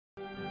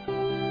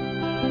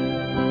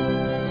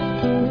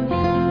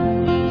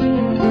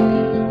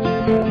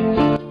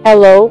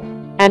Hello,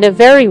 and a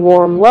very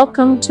warm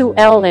welcome to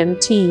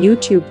LMT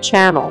YouTube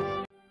channel.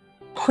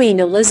 Queen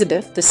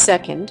Elizabeth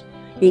II,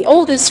 the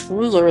oldest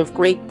ruler of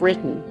Great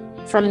Britain,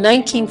 from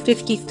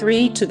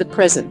 1953 to the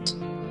present.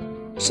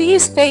 She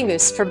is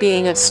famous for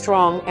being a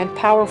strong and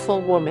powerful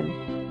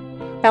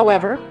woman.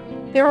 However,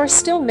 there are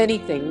still many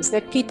things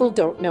that people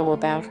don't know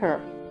about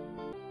her.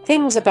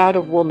 Things about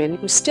a woman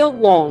who still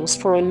longs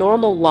for a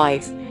normal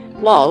life,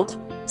 love,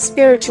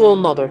 spiritual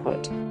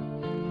motherhood.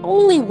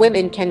 Only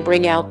women can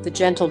bring out the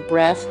gentle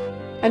breath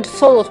and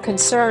full of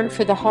concern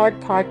for the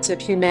hard parts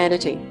of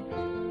humanity.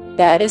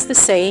 That is the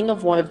saying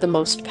of one of the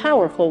most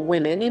powerful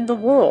women in the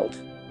world.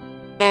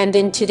 And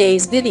in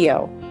today's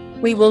video,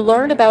 we will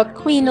learn about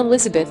Queen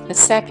Elizabeth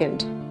II,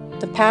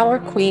 the Power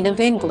Queen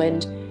of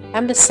England,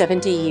 and the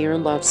 70-year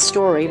love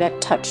story that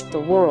touched the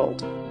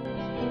world.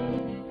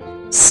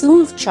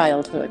 Smooth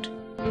childhood.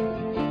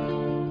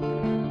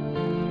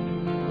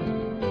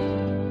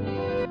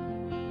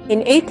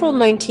 In April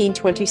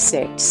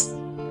 1926,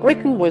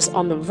 Britain was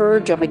on the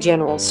verge of a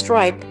general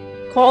strike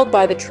called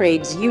by the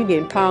Trades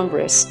Union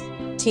Congress,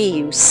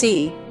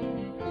 TUC.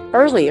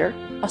 Earlier,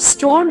 a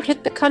storm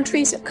hit the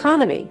country's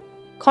economy,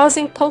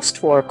 causing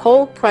post-war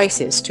coal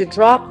prices to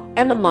drop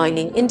and the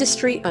mining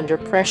industry under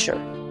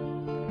pressure.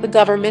 The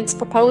government's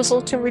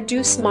proposal to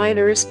reduce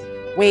miners'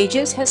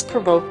 wages has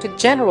provoked a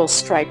general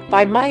strike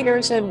by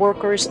miners and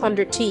workers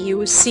under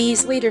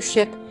TUC's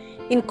leadership,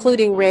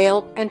 including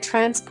rail and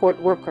transport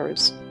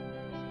workers.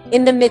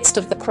 In the midst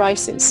of the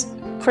crisis,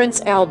 Prince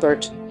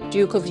Albert,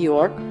 Duke of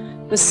York,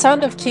 the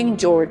son of King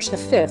George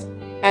V,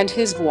 and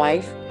his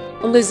wife,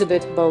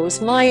 Elizabeth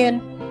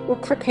Bowes-Lyon, were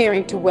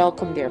preparing to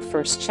welcome their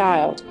first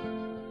child.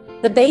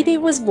 The baby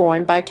was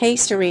born by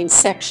caesarean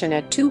section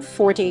at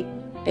 2:40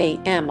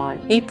 a.m.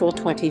 on April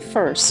 21,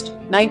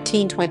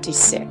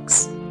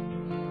 1926.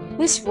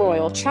 This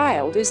royal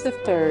child is the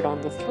third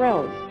on the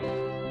throne.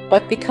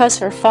 But because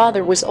her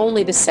father was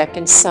only the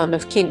second son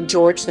of King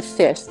George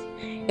V,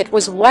 it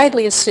was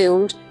widely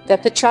assumed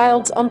that the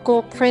child's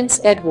uncle, Prince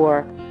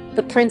Edward,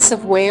 the Prince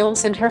of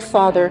Wales, and her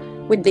father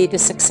would be the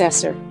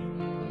successor.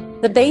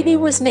 The baby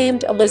was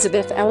named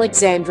Elizabeth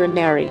Alexandra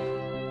Mary.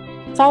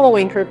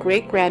 Following her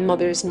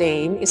great-grandmother's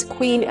name is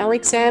Queen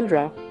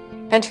Alexandra,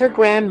 and her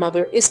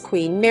grandmother is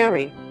Queen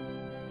Mary.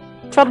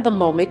 From the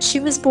moment she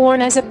was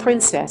born as a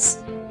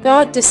princess,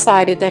 God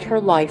decided that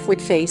her life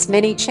would face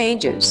many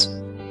changes.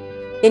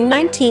 In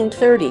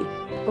 1930,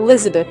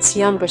 Elizabeth's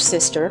younger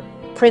sister,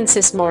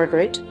 Princess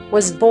Margaret,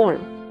 was born.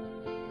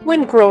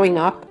 When growing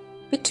up,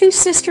 the two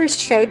sisters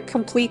showed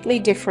completely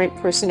different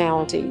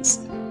personalities.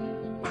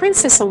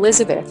 Princess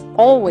Elizabeth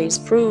always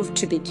proved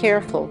to be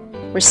careful,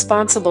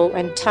 responsible,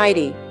 and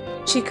tidy.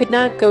 She could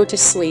not go to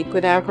sleep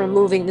without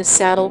removing the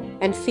saddle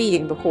and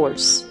feeding the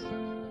horse.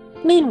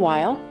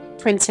 Meanwhile,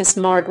 Princess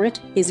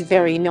Margaret is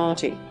very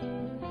naughty.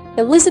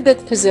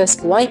 Elizabeth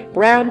possessed light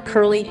brown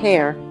curly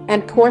hair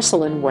and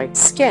porcelain white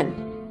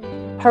skin.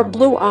 Her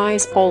blue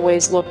eyes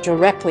always looked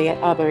directly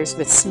at others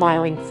with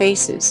smiling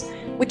faces,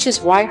 which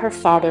is why her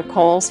father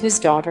calls his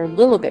daughter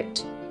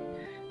Lilibet.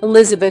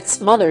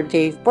 Elizabeth's mother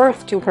gave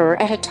birth to her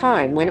at a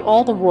time when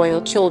all the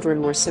royal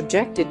children were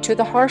subjected to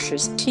the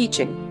harshest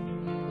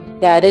teaching.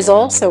 That is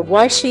also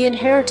why she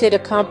inherited a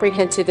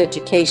comprehensive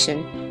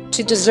education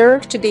to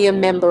deserve to be a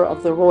member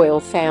of the royal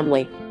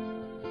family.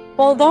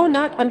 Although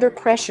not under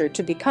pressure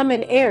to become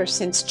an heir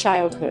since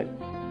childhood,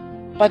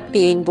 but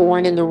being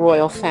born in the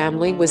royal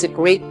family was a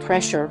great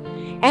pressure,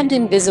 and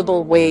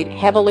invisible weighed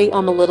heavily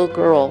on the little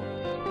girl.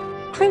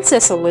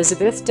 Princess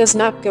Elizabeth does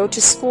not go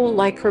to school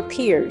like her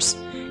peers.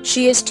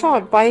 She is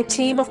taught by a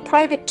team of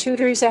private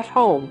tutors at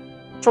home.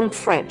 From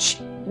French,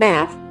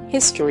 math,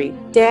 history,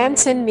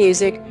 dance, and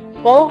music,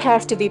 all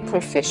have to be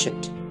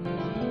proficient.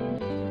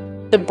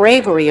 The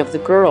bravery of the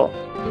girl.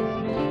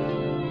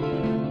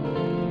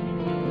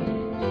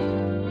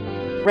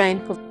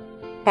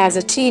 As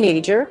a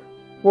teenager,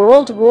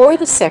 World War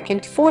II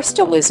forced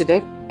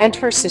Elizabeth and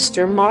her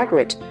sister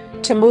Margaret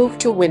to move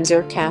to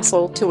Windsor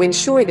Castle to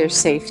ensure their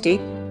safety.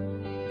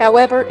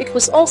 However, it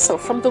was also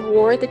from the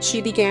war that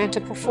she began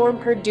to perform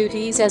her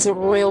duties as a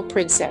royal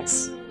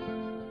princess.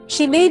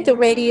 She made the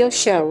radio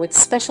show with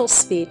special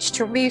speech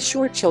to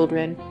reassure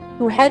children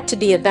who had to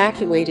be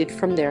evacuated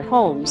from their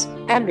homes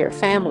and their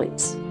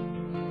families.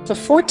 The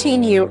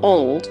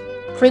 14-year-old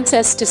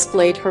princess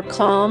displayed her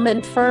calm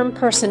and firm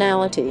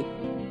personality.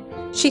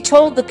 She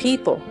told the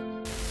people,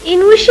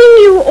 "In wishing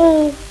you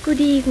all good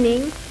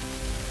evening,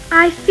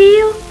 I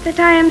feel that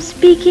I am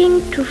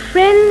speaking to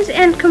friends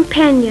and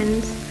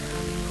companions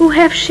who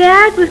have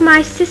shared with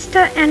my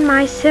sister and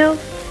myself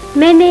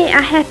many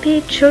a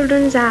happy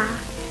children's hour.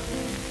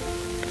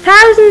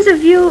 Thousands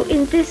of you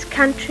in this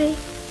country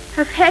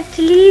have had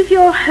to leave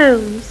your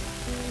homes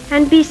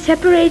and be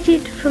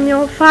separated from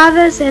your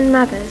fathers and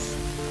mothers.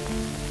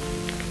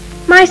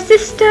 My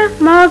sister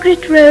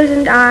Margaret Rose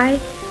and I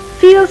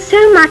feel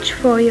so much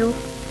for you,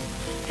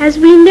 as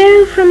we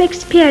know from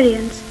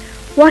experience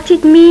what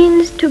it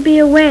means to be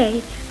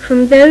away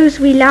from those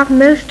we love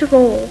most of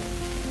all.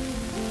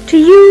 To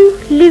you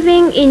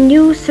living in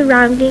new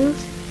surroundings,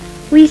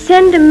 we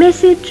send a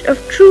message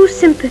of true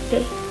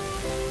sympathy,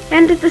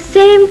 and at the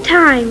same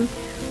time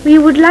we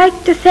would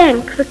like to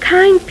thank the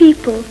kind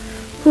people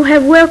who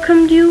have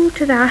welcomed you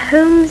to their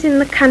homes in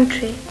the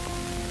country.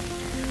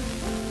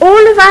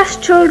 All of us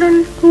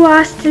children who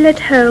are still at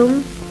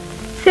home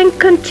think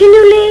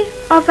continually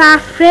of our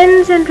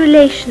friends and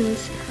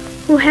relations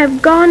who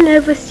have gone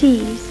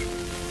overseas,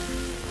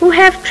 who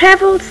have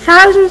traveled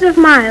thousands of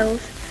miles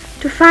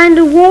to find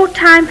a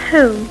wartime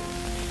home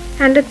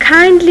and a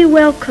kindly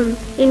welcome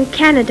in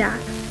Canada,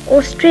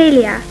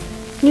 Australia,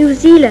 New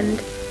Zealand,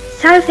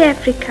 South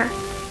Africa,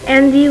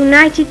 and the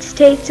United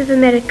States of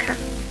America.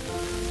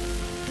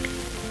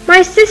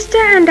 My sister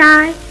and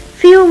I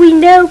feel we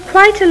know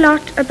quite a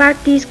lot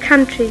about these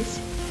countries.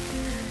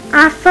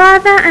 Our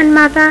father and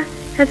mother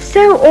have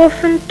so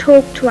often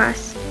talked to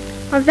us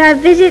of their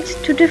visits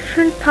to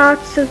different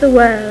parts of the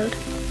world.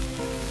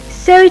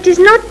 So it is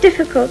not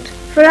difficult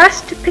for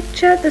us to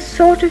picture the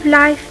sort of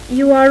life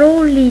you are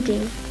all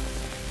leading,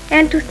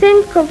 and to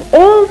think of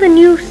all the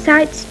new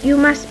sights you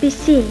must be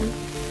seeing,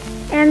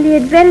 and the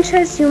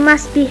adventures you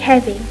must be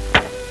having.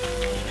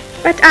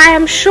 But I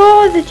am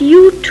sure that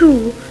you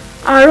too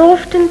are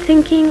often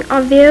thinking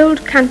of the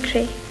old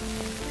country.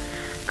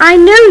 I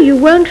know you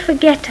won't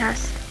forget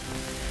us.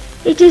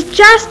 It is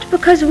just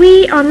because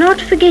we are not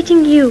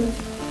forgetting you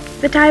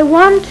that I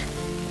want,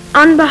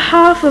 on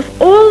behalf of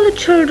all the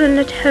children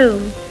at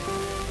home,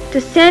 to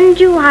send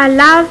you our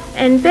love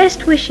and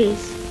best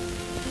wishes,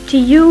 to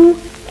you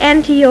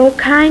and to your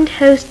kind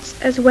hosts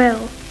as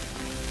well.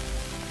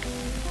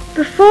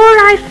 Before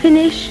I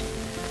finish,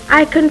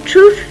 I can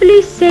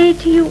truthfully say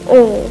to you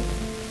all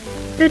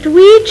that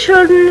we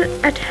children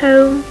at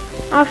home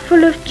are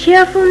full of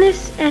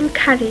cheerfulness and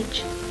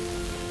courage.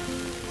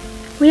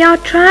 We are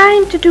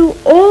trying to do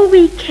all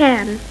we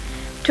can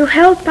to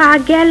help our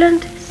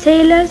gallant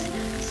sailors,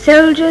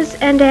 soldiers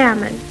and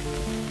airmen,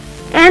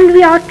 and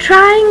we are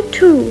trying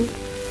too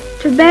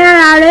to bear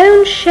our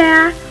own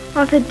share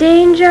of the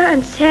danger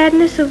and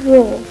sadness of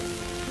war.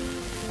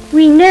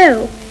 We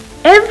know,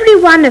 every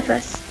one of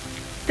us,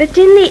 that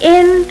in the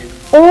end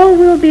all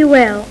will be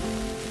well,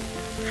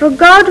 for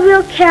God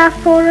will care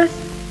for us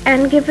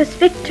and give us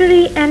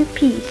victory and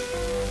peace.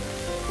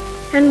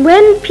 And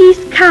when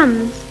peace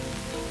comes,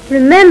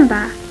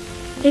 remember,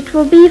 it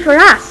will be for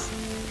us,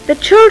 the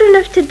children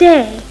of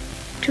today,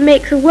 to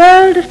make the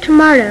world of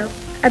tomorrow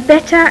a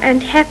better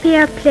and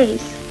happier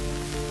place.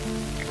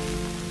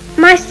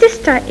 My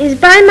sister is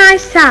by my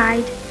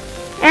side,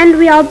 and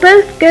we are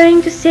both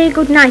going to say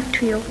good night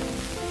to you.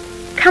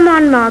 Come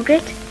on,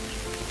 Margaret.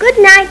 Good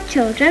night,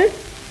 children.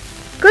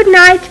 Good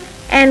night,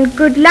 and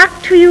good luck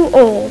to you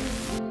all.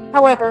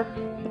 However,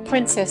 the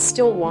princess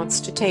still wants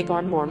to take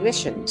on more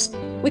missions,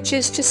 which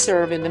is to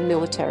serve in the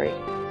military.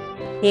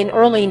 In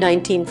early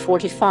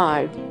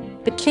 1945,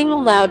 the king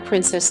allowed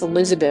Princess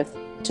Elizabeth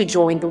to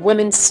join the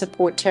Women's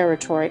Support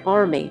Territory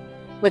Army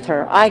with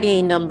her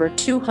ID number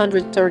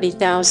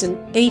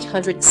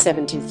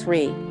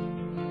 230,873.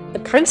 The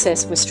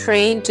princess was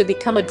trained to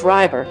become a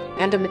driver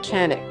and a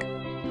mechanic.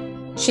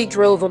 She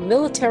drove a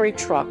military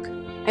truck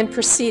and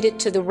proceeded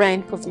to the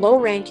rank of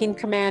low-ranking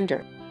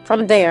commander.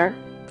 From there,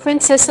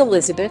 Princess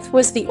Elizabeth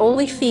was the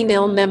only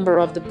female member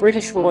of the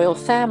British royal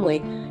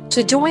family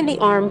to join the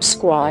armed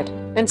squad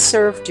and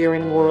serve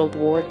during World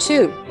War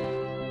II.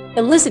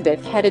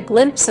 Elizabeth had a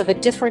glimpse of a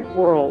different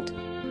world,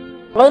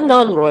 a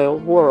non-royal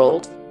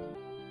world.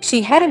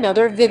 She had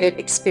another vivid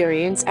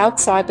experience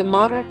outside the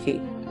monarchy,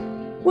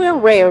 where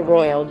rare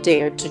royal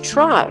dared to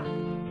try.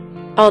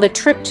 On a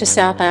trip to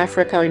South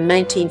Africa in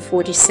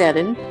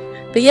 1947,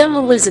 the young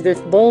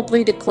Elizabeth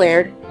boldly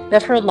declared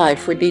that her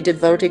life would be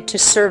devoted to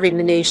serving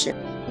the nation.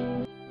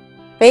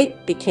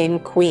 Fate became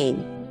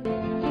queen.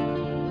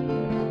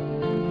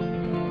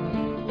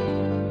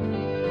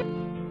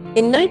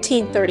 In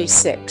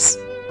 1936,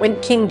 when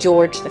King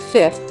George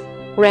V,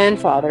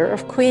 grandfather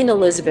of Queen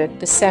Elizabeth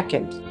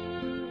II,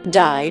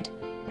 died,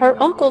 her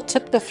uncle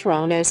took the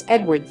throne as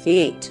Edward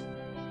VIII.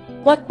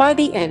 But by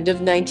the end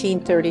of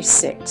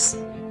 1936,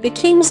 the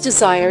king's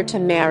desire to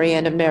marry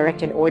an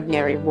American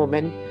ordinary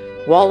woman,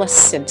 Wallis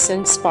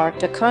Simpson,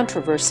 sparked a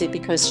controversy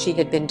because she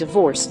had been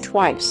divorced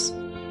twice.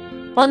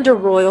 Under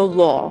royal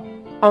law,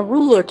 a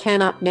ruler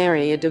cannot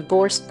marry a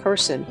divorced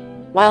person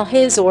while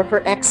his or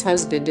her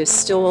ex-husband is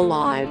still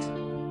alive.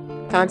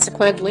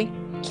 Consequently,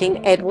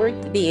 King Edward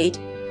VIII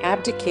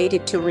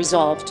abdicated to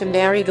resolve to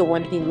marry the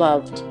one he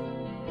loved.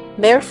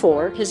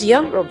 Therefore, his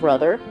younger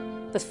brother,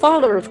 the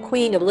father of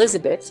Queen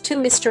Elizabeth to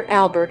Mr.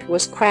 Albert,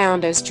 was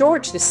crowned as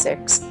George VI.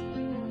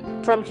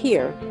 From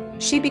here,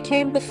 she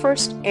became the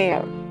first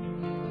heir.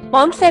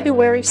 On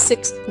February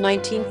 6,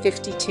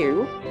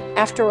 1952,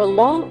 after a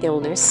long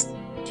illness,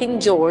 King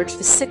George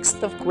VI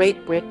of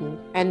Great Britain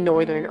and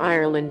Northern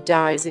Ireland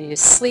dies in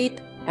his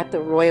sleep at the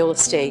royal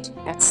estate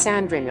at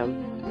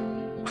Sandringham.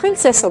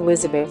 Princess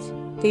Elizabeth,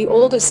 the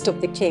oldest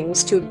of the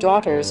king's two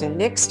daughters and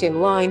next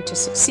in line to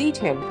succeed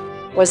him,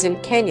 was in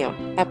Kenya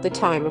at the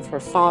time of her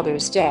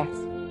father's death.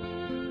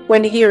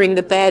 When hearing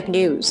the bad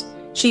news,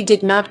 she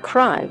did not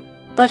cry,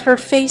 but her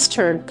face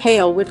turned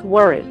pale with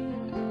worry.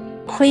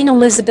 Queen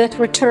Elizabeth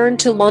returned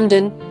to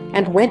London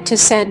and went to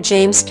St.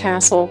 James'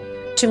 Castle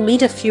to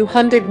meet a few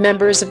hundred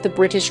members of the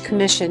British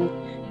Commission,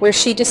 where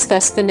she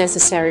discussed the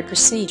necessary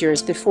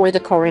procedures before the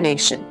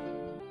coronation.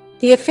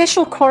 The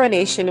official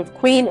coronation of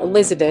Queen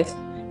Elizabeth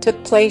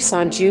took place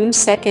on June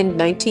 2,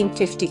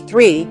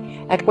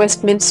 1953, at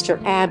Westminster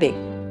Abbey.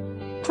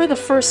 For the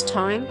first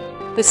time,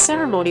 the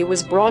ceremony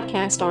was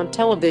broadcast on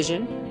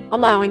television,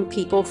 allowing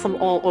people from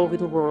all over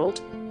the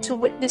world to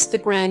witness the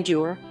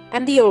grandeur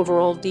and the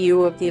overall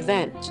view of the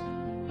event.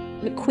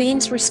 The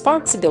Queen's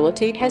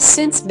responsibility has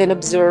since been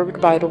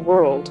observed by the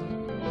world.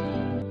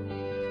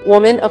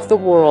 Woman of the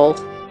World.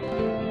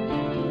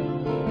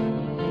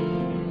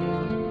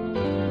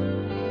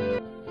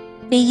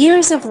 The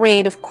years of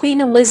reign of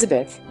Queen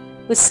Elizabeth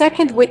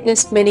II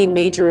witnessed many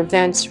major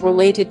events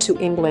related to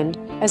England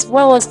as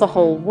well as the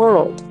whole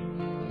world.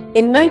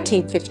 In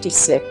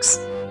 1956,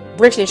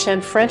 British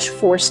and French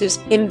forces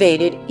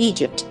invaded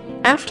Egypt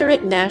after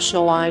it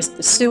nationalized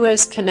the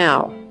Suez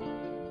Canal.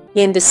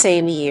 In the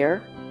same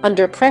year,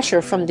 under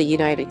pressure from the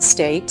United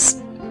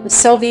States, the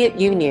Soviet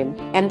Union,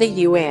 and the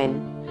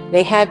UN,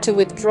 they had to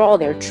withdraw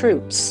their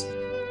troops.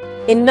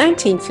 In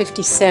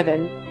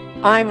 1957,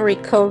 Ivory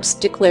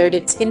Coast declared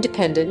its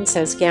independence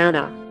as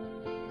Ghana.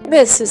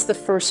 This is the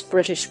first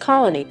British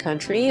colony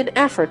country in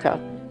Africa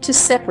to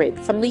separate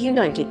from the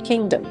United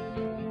Kingdom.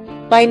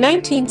 By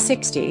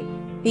 1960,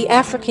 the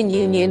African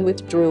Union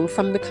withdrew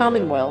from the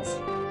Commonwealth.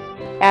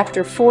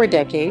 After 4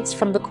 decades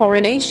from the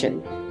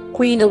coronation,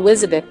 Queen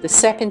Elizabeth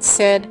II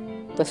said,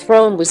 "The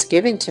throne was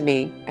given to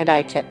me, and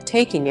I kept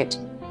taking it,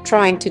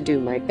 trying to do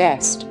my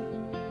best."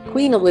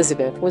 Queen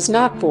Elizabeth was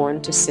not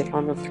born to sit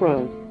on the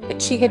throne,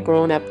 but she had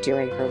grown up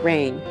during her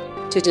reign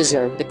to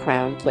deserve the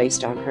crown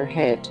placed on her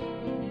head.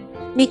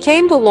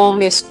 Became the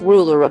longest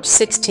ruler of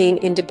 16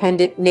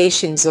 independent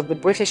nations of the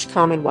British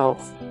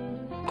Commonwealth.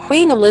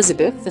 Queen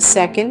Elizabeth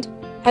II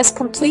has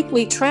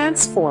completely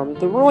transformed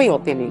the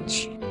royal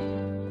image.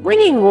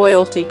 Bringing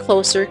royalty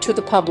closer to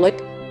the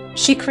public,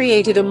 she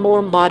created a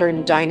more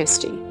modern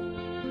dynasty.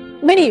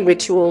 Many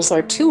rituals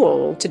are too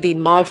old to be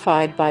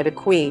modified by the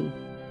Queen.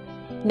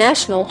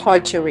 National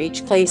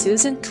hard-to-reach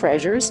places and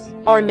treasures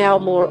are now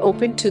more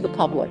open to the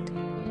public.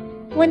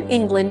 When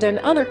England and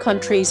other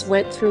countries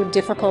went through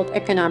difficult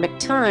economic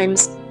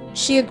times,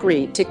 she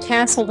agreed to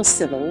cancel the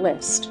civil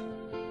list.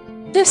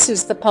 This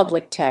is the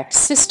public tax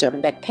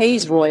system that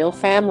pays royal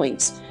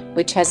families,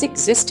 which has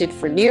existed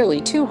for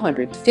nearly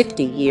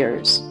 250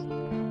 years.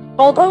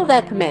 Although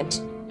that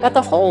meant that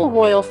the whole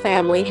royal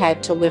family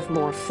had to live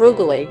more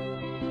frugally.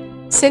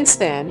 Since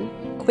then,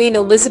 Queen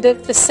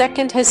Elizabeth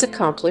II has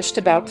accomplished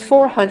about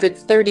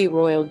 430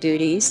 royal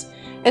duties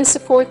and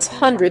supports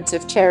hundreds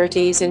of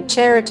charities and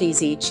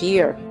charities each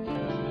year.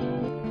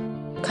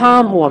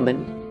 Calm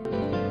woman.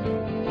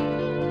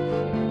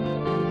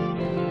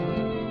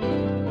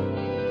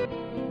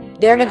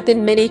 There have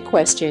been many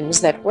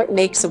questions that what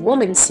makes a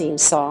woman seem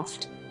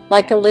soft,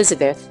 like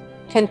Elizabeth,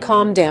 can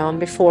calm down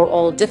before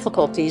all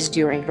difficulties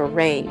during her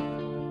reign.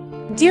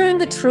 During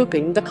the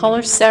Trooping the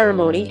Colour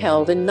ceremony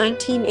held in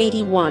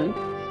 1981,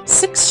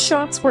 6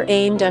 shots were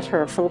aimed at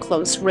her from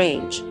close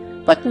range,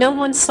 but no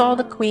one saw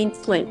the Queen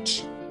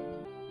flinch.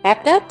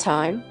 At that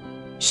time,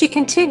 she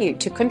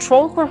continued to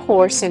control her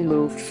horse and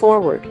moved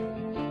forward.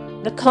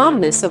 The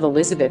calmness of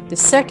Elizabeth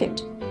II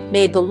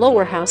made the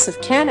lower house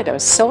of Canada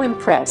so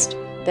impressed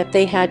that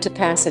they had to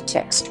pass a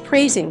text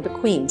praising the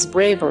Queen's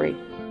bravery.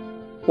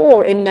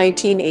 Or in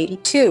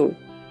 1982,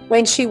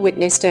 when she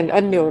witnessed an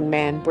unknown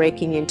man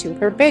breaking into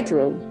her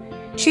bedroom,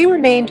 she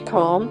remained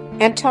calm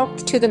and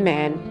talked to the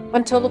man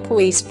until the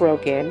police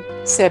broke in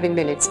 7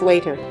 minutes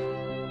later.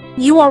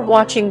 You are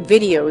watching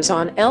videos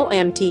on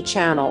LMT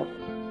channel.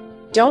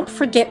 Don't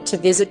forget to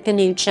visit the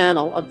new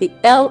channel of the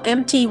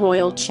LMT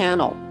Royal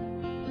channel.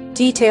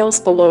 Details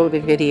below the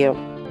video.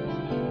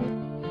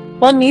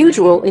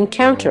 Unusual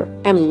encounter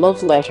and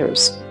love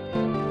letters.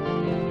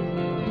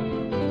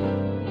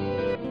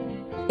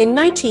 In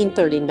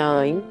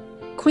 1939,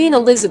 Queen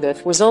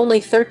Elizabeth was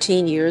only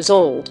 13 years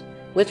old,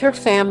 with her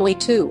family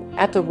too,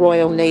 at the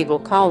Royal Naval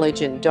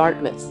College in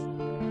Dartmouth.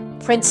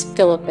 Prince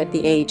Philip, at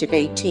the age of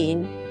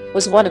 18,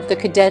 was one of the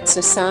cadets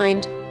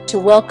assigned to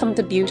welcome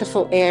the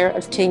beautiful heir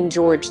of King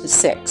George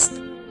VI.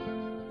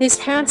 His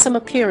handsome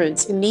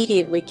appearance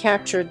immediately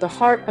captured the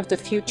heart of the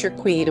future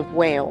Queen of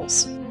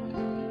Wales.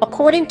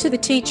 According to the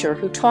teacher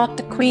who taught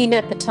the Queen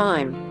at the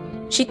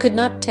time, she could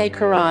not take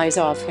her eyes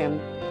off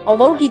him,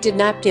 although he did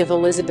not give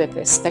Elizabeth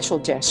a special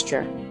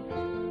gesture.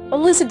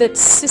 Elizabeth's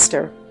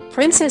sister,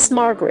 Princess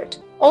Margaret,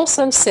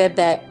 also said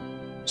that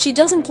she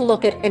doesn't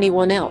look at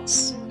anyone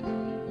else.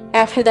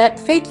 After that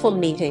fateful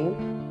meeting,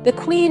 the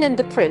Queen and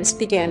the Prince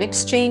began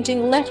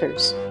exchanging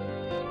letters.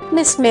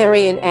 Miss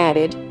Marian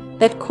added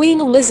that Queen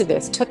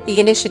Elizabeth took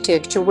the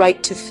initiative to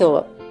write to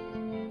Philip.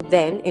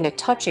 Then, in a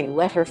touching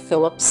letter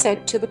Philip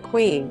sent to the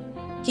Queen,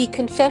 he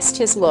confessed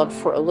his love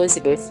for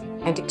Elizabeth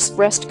and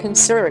expressed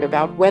concern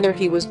about whether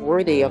he was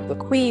worthy of the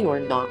Queen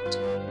or not.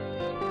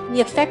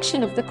 The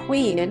affection of the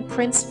Queen and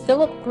Prince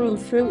Philip grew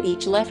through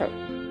each letter.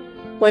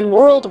 When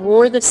World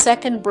War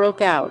II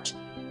broke out,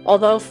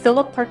 Although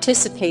Philip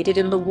participated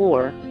in the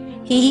war,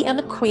 he and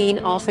the Queen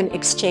often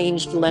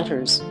exchanged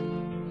letters.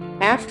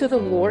 After the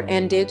war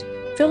ended,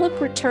 Philip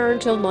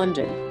returned to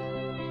London.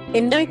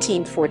 In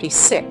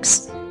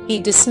 1946, he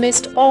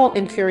dismissed all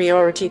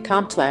inferiority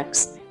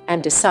complex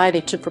and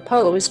decided to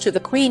propose to the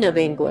Queen of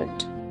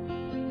England.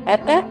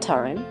 At that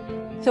time,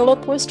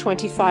 Philip was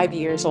 25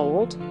 years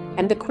old,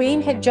 and the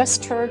Queen had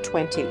just turned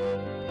 20.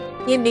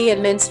 In the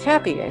immense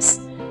happiness,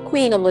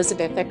 Queen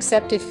Elizabeth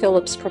accepted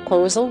Philip's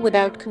proposal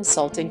without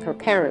consulting her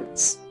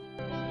parents.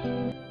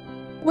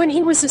 When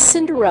he was a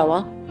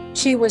Cinderella,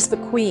 she was the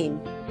Queen.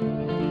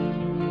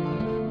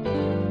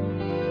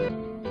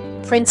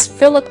 Prince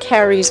Philip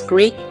carries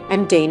Greek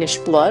and Danish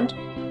blood.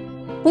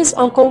 His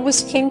uncle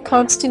was King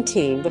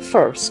Constantine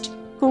I,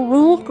 who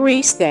ruled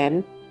Greece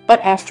then, but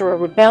after a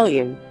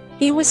rebellion,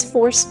 he was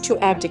forced to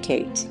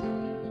abdicate.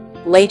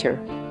 Later,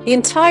 the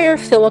entire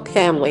Philip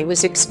family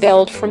was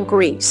expelled from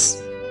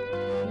Greece.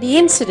 The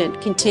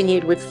incident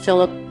continued with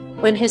Philip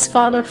when his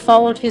father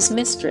followed his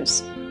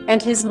mistress,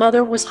 and his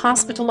mother was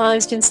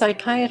hospitalized in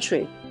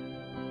psychiatry.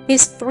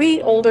 His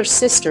 3 older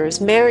sisters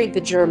married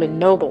the German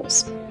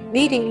nobles,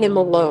 leaving him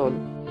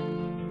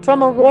alone.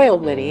 From a royal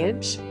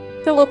lineage,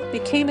 Philip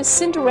became a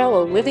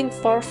Cinderella living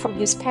far from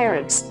his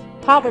parents,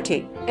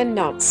 poverty, and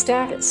not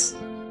status.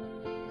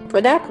 For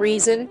that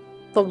reason,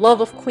 the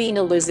love of Queen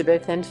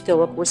Elizabeth and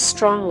Philip was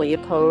strongly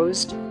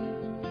opposed,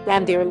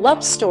 and their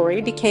love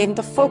story became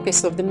the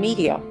focus of the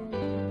media.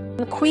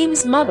 The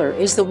Queen's mother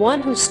is the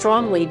one who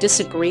strongly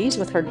disagrees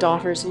with her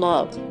daughter's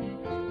love.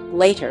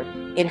 Later,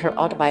 in her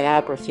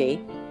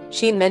autobiography,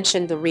 she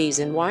mentioned the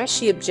reason why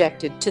she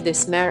objected to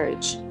this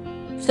marriage.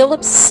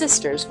 Philip's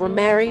sisters were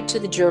married to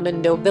the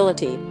German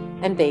nobility,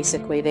 and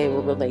basically they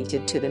were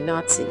related to the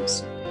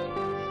Nazis,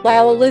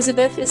 while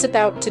Elizabeth is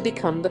about to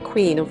become the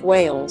Queen of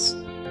Wales.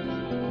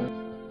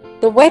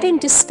 The wedding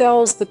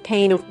dispels the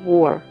pain of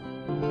war.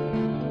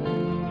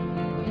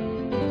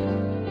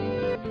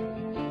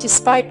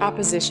 Despite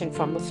opposition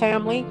from the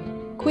family,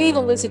 Queen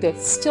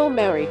Elizabeth still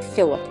married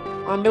Philip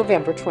on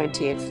November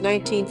 20,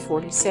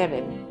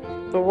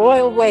 1947. The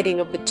royal wedding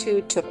of the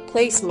two took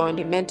place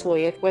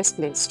monumentally at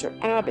Westminster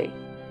Abbey.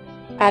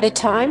 At a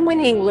time when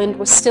England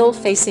was still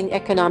facing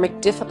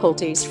economic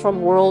difficulties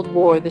from World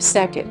War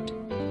II,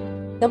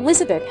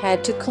 Elizabeth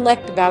had to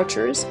collect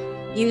vouchers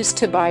used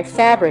to buy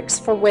fabrics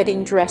for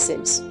wedding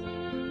dresses.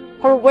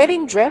 Her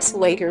wedding dress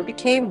later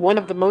became one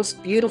of the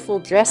most beautiful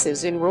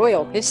dresses in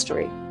royal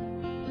history.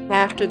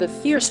 After the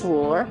fierce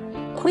war,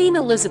 Queen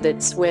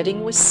Elizabeth's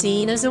wedding was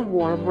seen as a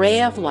warm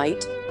ray of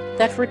light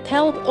that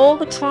repelled all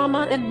the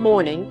trauma and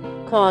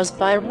mourning caused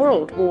by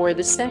World War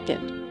II.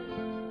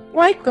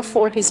 Right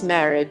before his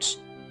marriage,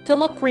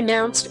 Philip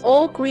renounced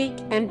all Greek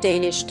and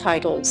Danish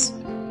titles.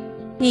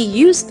 He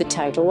used the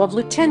title of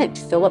Lieutenant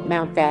Philip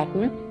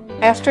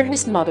Mountbatten after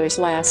his mother's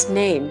last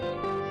name.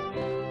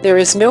 There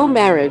is no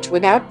marriage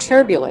without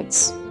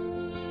turbulence.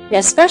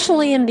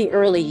 Especially in the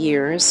early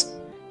years,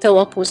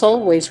 Philip was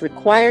always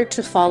required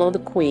to follow the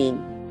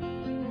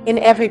Queen. In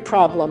every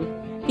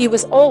problem, he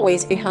was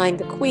always behind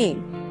the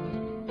Queen.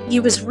 He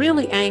was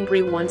really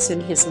angry once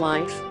in his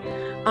life.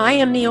 "I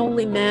am the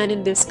only man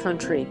in this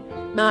country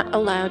not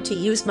allowed to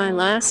use my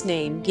last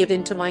name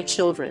given to my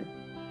children."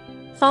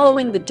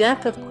 Following the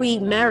death of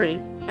Queen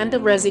Mary and the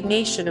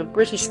resignation of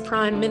British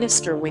Prime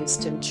Minister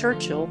Winston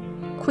Churchill,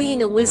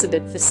 Queen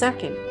Elizabeth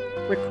II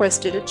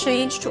requested a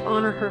change to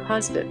honor her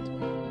husband.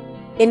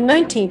 In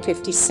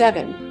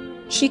 1957,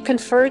 she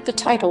conferred the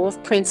title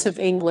of Prince of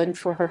England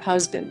for her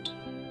husband.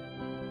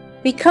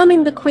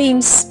 Becoming the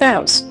Queen's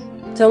spouse,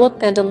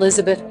 Philip and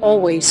Elizabeth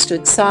always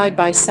stood side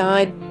by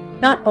side,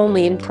 not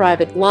only in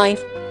private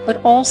life,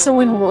 but also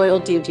in royal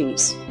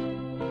duties.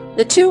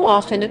 The two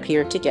often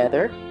appear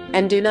together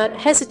and do not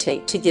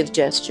hesitate to give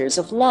gestures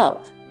of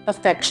love,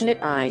 affectionate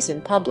eyes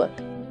in public.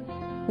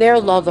 Their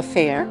love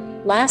affair,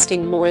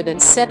 lasting more than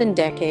 7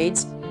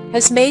 decades,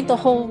 has made the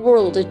whole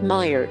world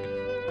admired.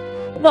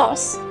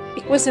 Thus,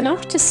 it was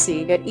enough to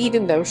see that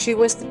even though she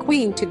was the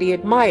Queen to be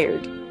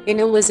admired, in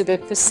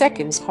Elizabeth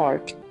II's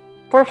heart,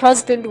 her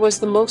husband was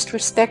the most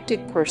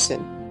respected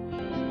person.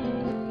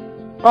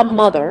 A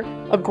mother,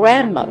 a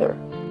grandmother.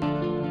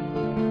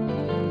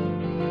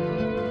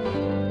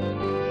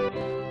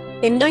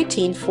 In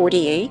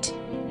 1948,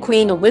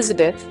 Queen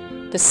Elizabeth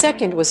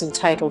II was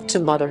entitled to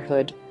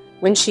motherhood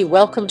when she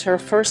welcomed her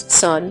first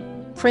son,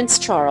 Prince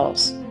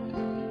Charles.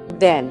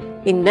 Then,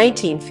 in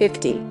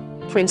 1950,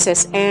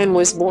 Princess Anne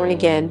was born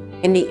again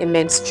in the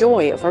immense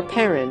joy of her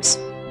parents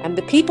and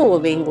the people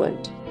of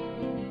England.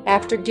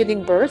 After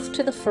giving birth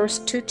to the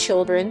first 2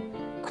 children,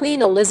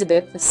 Queen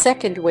Elizabeth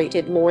II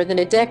waited more than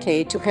a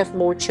decade to have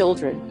more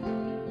children.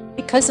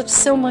 Because of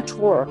so much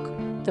work,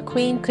 the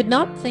Queen could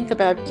not think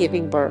about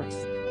giving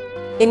birth.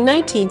 In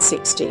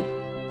 1960,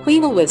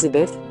 Queen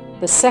Elizabeth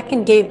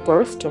II gave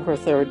birth to her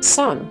 3rd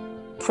son,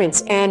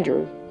 Prince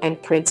Andrew,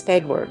 and Prince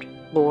Edward,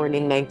 born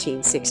in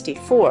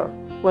 1964,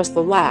 was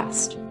the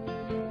last.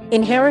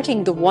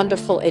 Inheriting the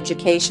wonderful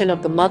education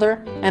of the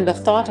mother and the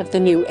thought of the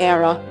new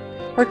era,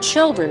 Her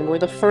children were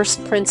the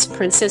first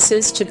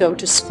princesses to go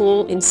to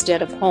school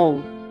instead of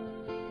home.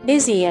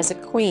 Busy as a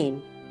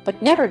queen,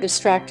 but never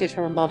distracted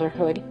her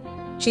motherhood,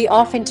 she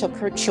often took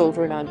her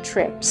children on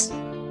trips.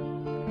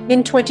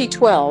 In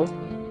 2012,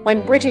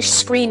 when British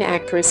screen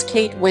actress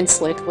Kate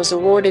Winslet was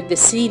awarded the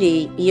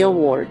CDE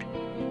Award,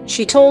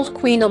 she told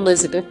Queen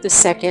Elizabeth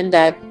II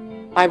that,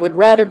 "I would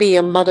rather be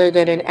a mother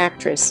than an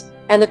actress,"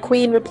 and the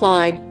Queen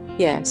replied,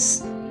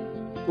 "Yes."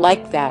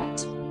 Like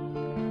that.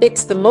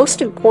 It's the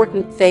most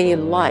important thing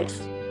in life.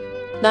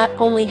 Not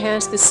only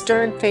has the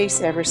stern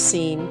face ever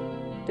seen,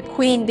 the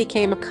Queen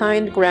became a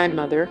kind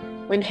grandmother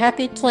when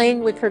happy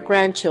playing with her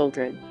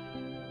grandchildren.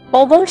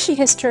 Although she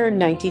has turned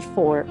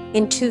 94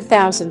 in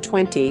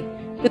 2020,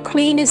 the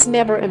Queen is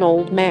never an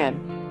old man.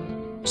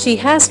 She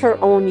has her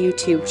own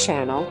YouTube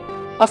channel,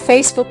 a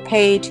Facebook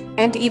page,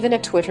 and even a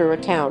Twitter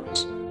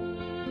account.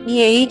 The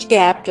age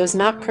gap does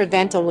not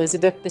prevent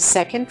Elizabeth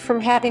II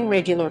from having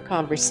regular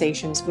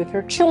conversations with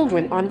her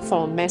children on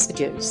phone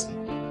messages.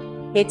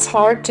 It's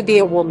hard to be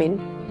a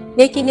woman,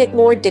 making it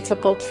more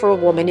difficult for a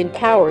woman in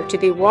power to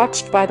be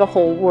watched by the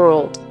whole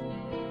world.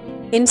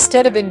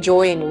 Instead of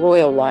enjoying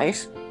royal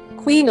life,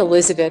 Queen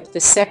Elizabeth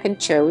II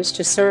chose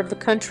to serve the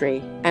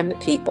country and the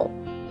people.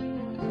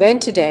 Then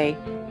today,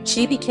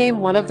 she became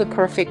one of the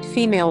perfect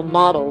female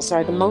models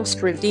are the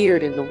most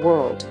revered in the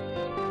world.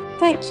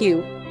 Thank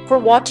you for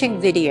watching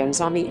videos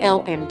on the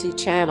LMD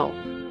channel.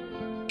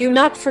 Do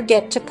not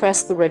forget to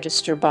press the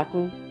register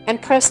button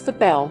and press the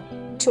bell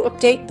to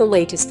update the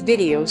latest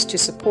videos to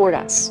support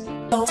us.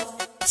 Don't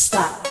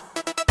stop.